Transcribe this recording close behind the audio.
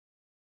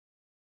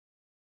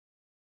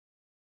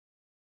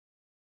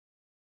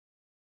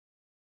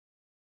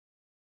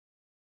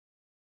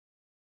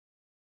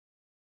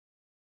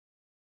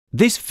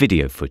This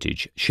video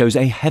footage shows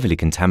a heavily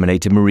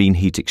contaminated marine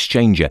heat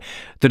exchanger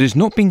that has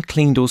not been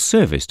cleaned or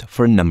serviced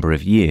for a number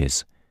of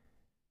years.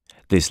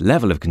 This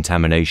level of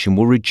contamination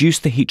will reduce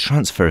the heat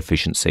transfer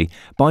efficiency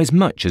by as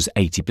much as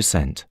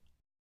 80%.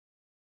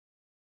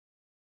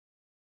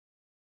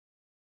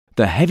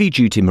 The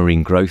heavy-duty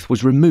marine growth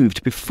was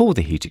removed before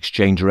the heat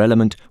exchanger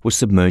element was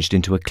submerged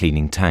into a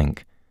cleaning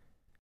tank.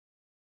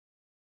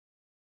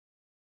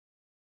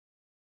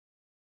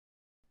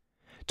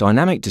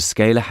 Dynamic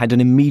Descaler had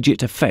an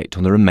immediate effect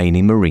on the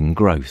remaining marine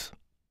growth.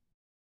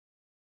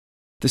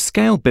 The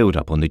scale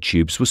build-up on the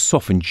tubes was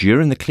softened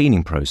during the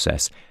cleaning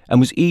process and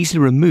was easily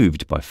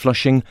removed by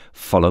flushing,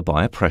 followed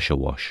by a pressure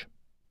wash.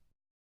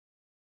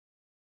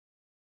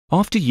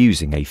 After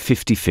using a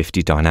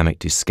 50-50 Dynamic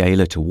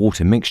Descaler to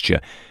water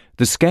mixture,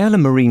 the scale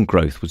and marine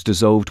growth was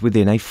dissolved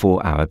within a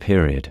 4-hour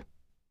period.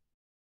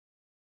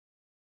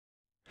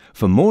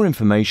 For more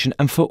information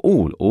and for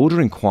all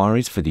order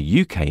inquiries for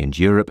the UK and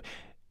Europe,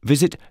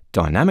 visit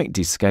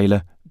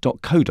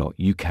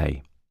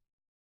dynamicdescaler.co.uk.